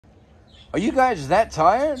Are you guys that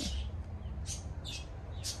tired?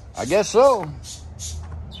 I guess so.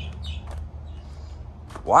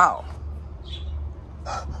 Wow.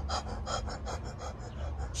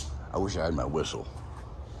 I wish I had my whistle.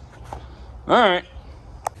 All right.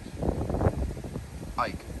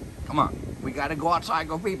 Ike, come on. We got to go outside,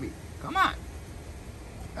 go pee-pee. Come on.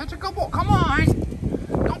 That's a good boy. Come on.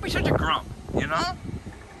 Don't be such a grump, you know?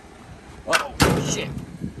 Oh, shit.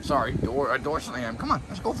 Sorry, door slam. Come on,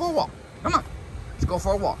 let's go for a walk. Come on. Let's go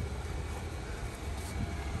for a walk.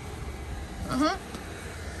 Uh-huh.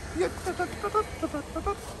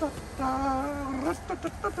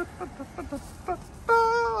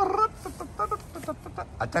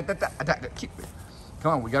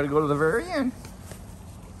 Come on, we got to go to the very end.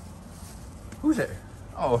 Who's there?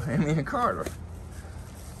 Oh, Amy and Carter.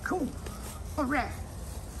 Cool. All right.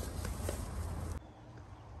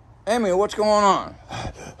 Amy, what's going on?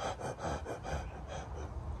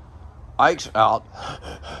 Ike's out.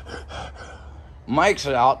 Mike's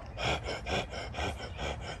out.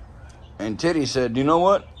 And Teddy said, you know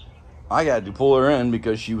what? I got to pull her in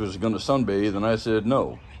because she was going to sunbathe, and I said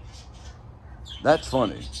no. That's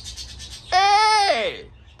funny.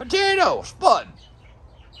 Hey! Potato! Spud!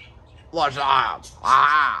 What's up?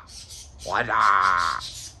 Ah! What's up?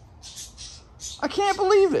 I can't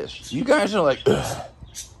believe this. You guys are like, ugh.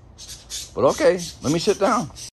 But okay, let me sit down.